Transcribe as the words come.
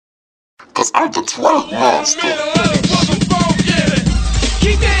Cause I'm the twerk monster.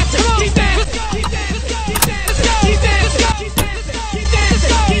 Keep dancing, keep dancing, keep dancing, keep dancing, keep dancing, keep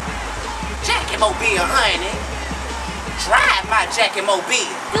dancing. Jackie Mobile, honey. Drive my Jackie Mobile.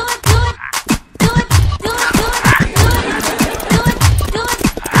 Do it, do it, do it, do it, do it, do it, do it, do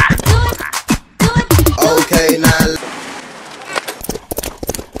it. Okay, now.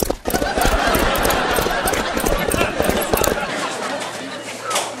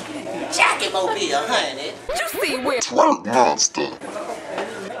 Jackie Mobile, honey. You see where Twerk monster.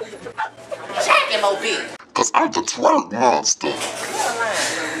 Jackie Mobile. Cause I'm the twerk monster.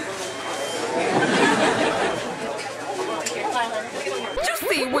 you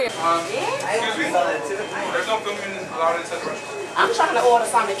see where There's no filming allowed inside the restaurant. I'm trying to order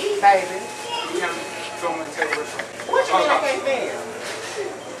something to eat, baby. You can't film inside the restaurant. What you mean I can't film?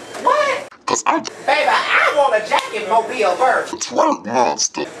 What? Cause I'm Baby, I want a Jackie Mobile burger. the twerk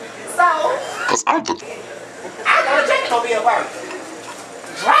monster. So, Cause I'm the I want a Jackie Mobile burger.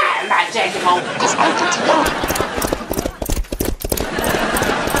 Drive my Jackie Mobile. Cause I'm the twerk.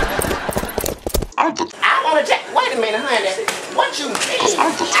 I'm the I want a Jackie. Wait a minute, honey. What you mean? Cause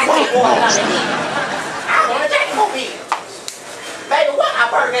I'm the I can't twerk order monster. nothing to eat. I want a Jackie Mobile. Baby, what my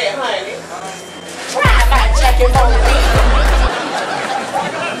burger at, honey? Drive my Jackie Mobile.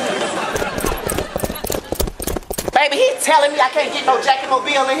 Baby, he telling me I can't get no Jackie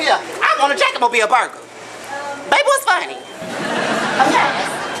Mobile in here. I want a Jackie Mobile burger. Baby, what's funny? Okay.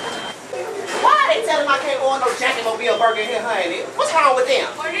 Why are they telling me I can't order no Jackie Mobile burger in here, honey? What's wrong with them?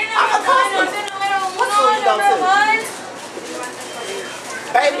 I'm a customer. What school you go to?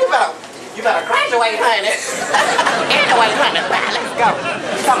 Baby, you better graduate, honey. Anyway, honey, bye, let's go.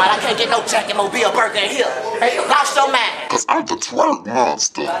 You talking about I can't get no Jackie Mobile burger in here. Baby, you lost your mind. Cause I'm the twerk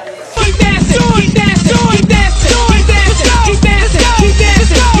monster. keep dancing, keep dancing, keep dancing, keep dancing, keep dancing, keep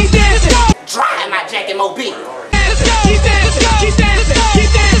dancing, keep dancing. Drive my Jackie Mobile. Keep dancing, keep dancing.